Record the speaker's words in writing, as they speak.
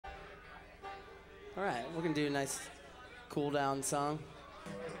All right, we're gonna do a nice cool down song.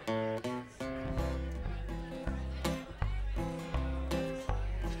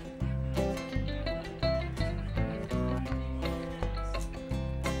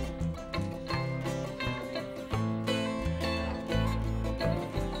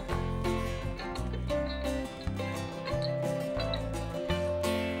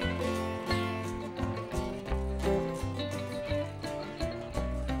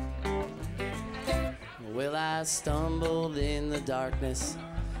 Well, I stumbled in the darkness,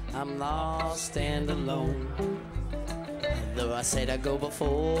 I'm lost and alone. Though I said I'd go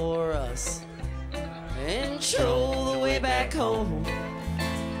before us and show the way back home.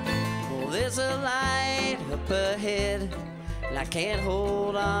 Well, there's a light up ahead, and I can't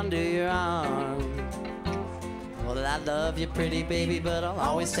hold on to your arm. Well, I love you, pretty baby, but I'll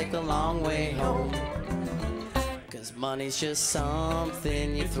always take the long way home. 'Cause money's just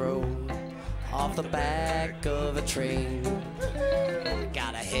something you throw off the back of a train.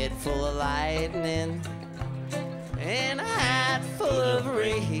 Got a head full of lightning and a hat full of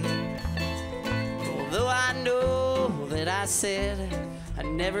rain. Although I know that I said I'd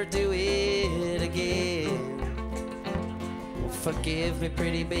never do it again. Well, forgive me,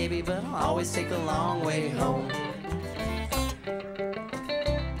 pretty baby, but I'll always take the long way home.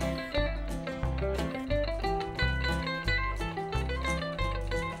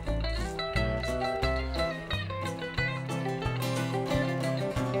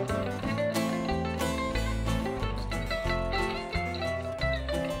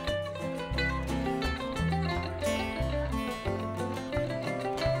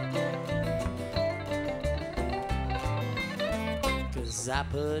 'Cause I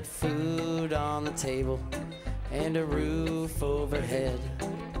put food on the table and a roof overhead,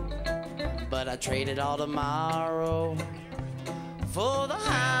 but I traded all tomorrow for the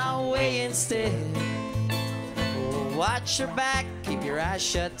highway instead. Oh, watch your back, keep your eyes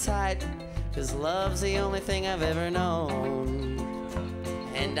shut tight, 'cause love's the only thing I've ever known.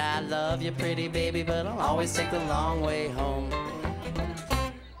 And I love you, pretty baby, but I'll always take the long way home.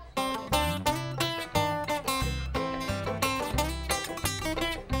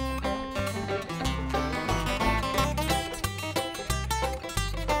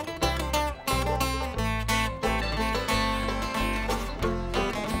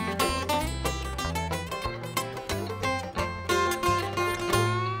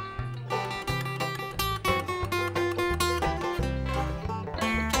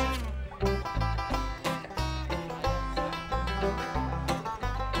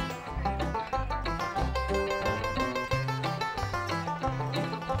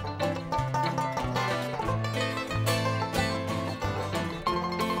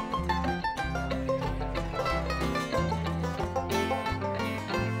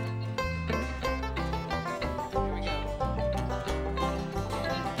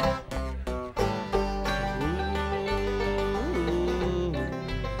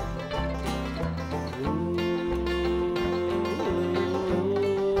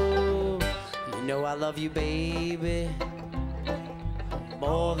 I love you, baby,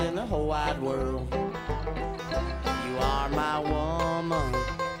 more than the whole wide world. You are my woman,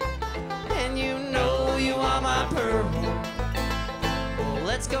 and you know you are my pearl. Well,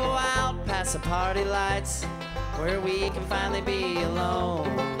 let's go out past the party lights, where we can finally be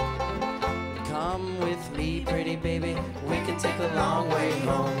alone. Come with me, pretty baby, we can take the long way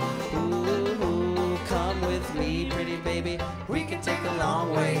home. Ooh, come with me, pretty baby, we can take the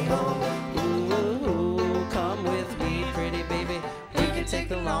long way home. Ooh, come with me, pretty baby, we can take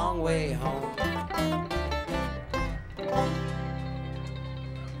the long way home.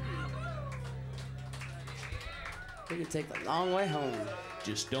 We can take the long way home.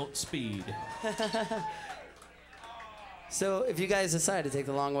 Just don't speed. So if you guys decide to take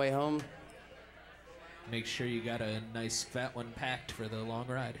the long way home, make sure you got a nice fat one packed for the long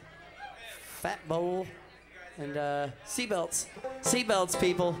ride. Fat bowl and seatbelts. Seatbelts,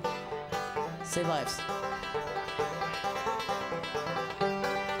 people. Save lives.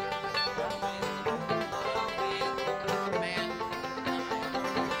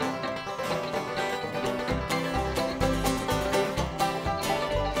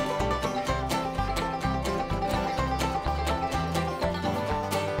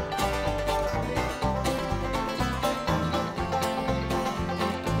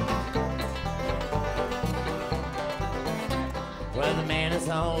 Well, the man is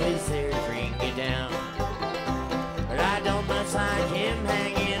always there to bring you down, but I don't much like him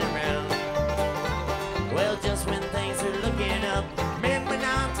hanging around. Well, just when things are looking up, remember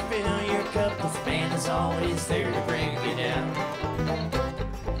not to fill your cup, 'cause the man is always there to bring you down.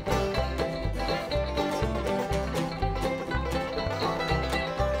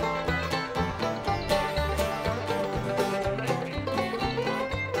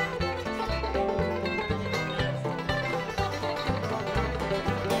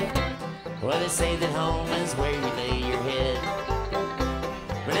 Well, they say that home is where you lay your head,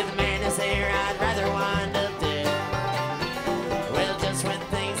 but if the man is there, I'd rather wind up dead. Well, just when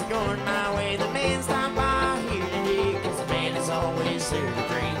things are going my way, the man stopped by here today, 'cause the man is always there to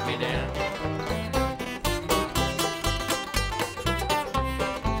bring me down.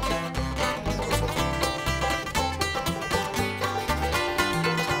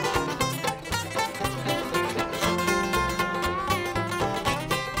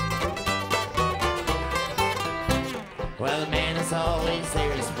 Well, the man is always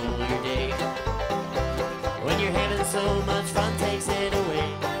there to spoil your day. When you're having so much fun, takes it away.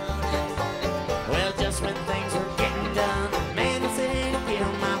 Well, just when things are getting done, the man is there to get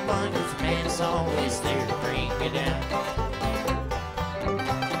on my fun, 'cause the man is always there to bring me down.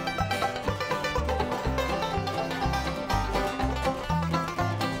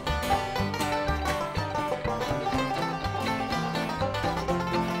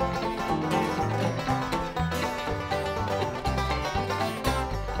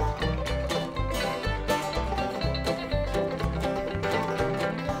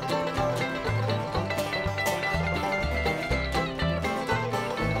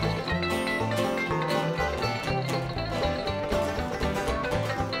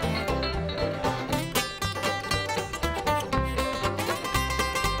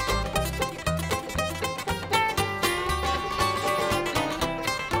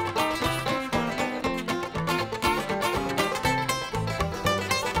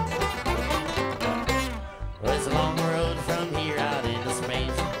 Well, it's a long road from here out into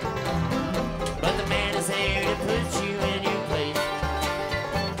space, but the man is there to put you in your place.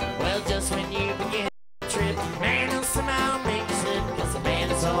 Well, just when you begin the trip, the man will somehow make you slip, 'cause the man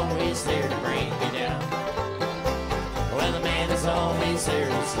is always there to bring you down. Well, the man is always there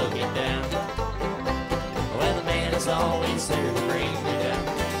to slow you down. Well, the man is always there to bring you down.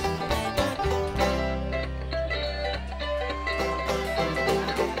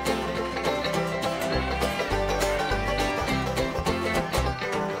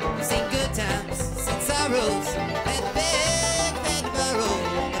 Seen good times, seen sorrows, had to beg, had to borrow,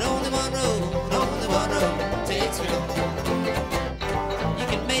 but only one road takes me home. You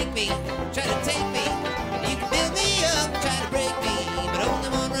can make me, try to take me, you can build me up, try to break me, but only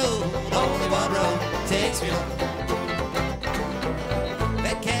one road takes me home.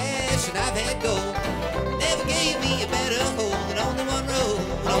 That cash and I've had gold never gave me a better hold, and only one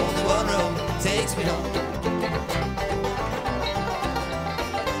road takes me home.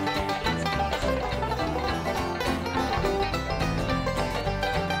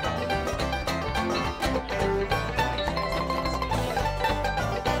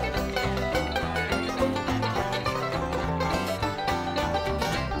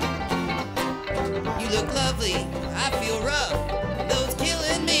 You look lovely, I feel rough. Those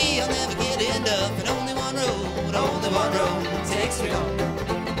killing me, I'll never get enough. And only one road takes me home.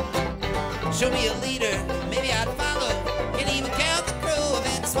 Show me a leader, maybe I'd follow. Can't even count the crow I've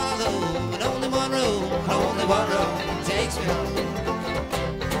had to swallow. And only one road takes me home.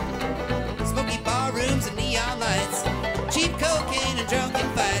 Smoky bar rooms and neon lights, cheap cocaine and drunken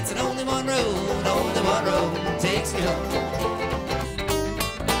fights. And only one road takes me home.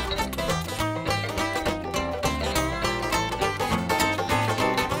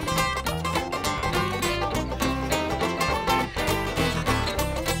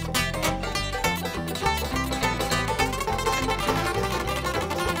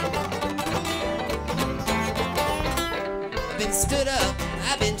 Been stood up,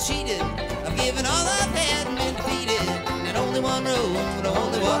 I've been cheated, I've given all I've had and been defeated, and only one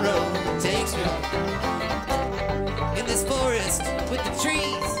road takes me home. In this forest with the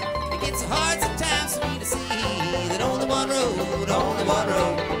trees, it gets so hard sometimes for me to see that only one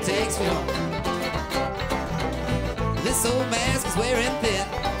road takes me home. This old mask is wearing thin,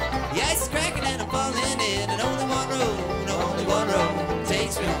 the ice is cracking and I'm falling in, and only one road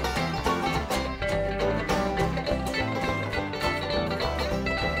takes me home.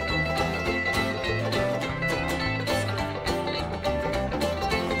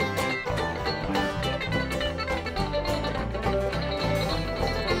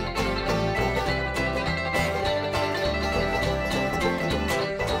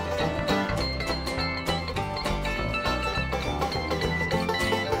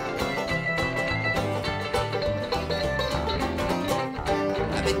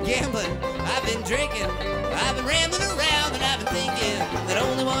 I've been gambling, I've been drinking, I've been rambling around, and I've been thinking that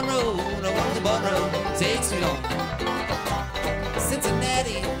only one road takes me home.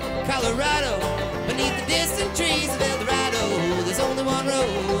 Cincinnati, Colorado, beneath the distant trees of El Dorado, there's only one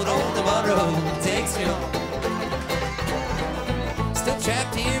road takes me home. Still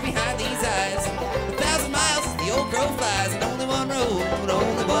trapped here behind these eyes. 1,000 miles as the old crow flies, and only one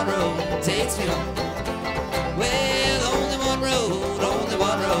road takes me home. Well, only one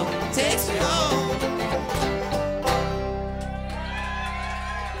road takes me home.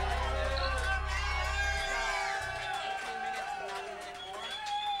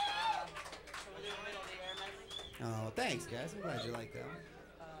 Oh, thanks, guys. I'm glad you liked that one.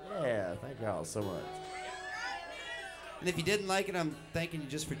 Yeah, thank y'all so much. And if you didn't like it, I'm thanking you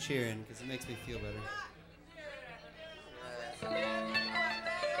just for cheering, because it makes me feel better.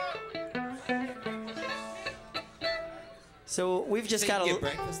 So we've just got get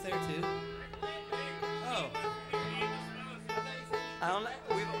breakfast there too. Oh, I don't know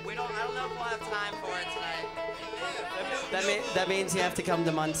if we'll have time for it tonight. That means you have to come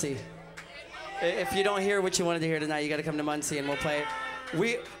to Muncie. If you don't hear what you wanted to hear tonight, you got to come to Muncie and we'll play it.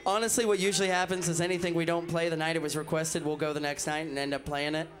 We honestly, what usually happens is anything we don't play the night it was requested, we'll go the next night and end up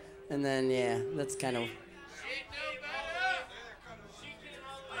playing it. And then yeah, that's kind of.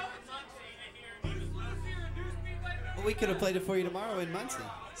 well, we could have played it for you tomorrow in Muncie.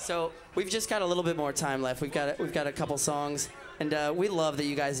 So we've just got a little bit more time left. We've got a couple songs, and we love that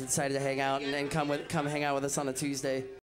you guys decided to hang out and come hang out with us on a Tuesday.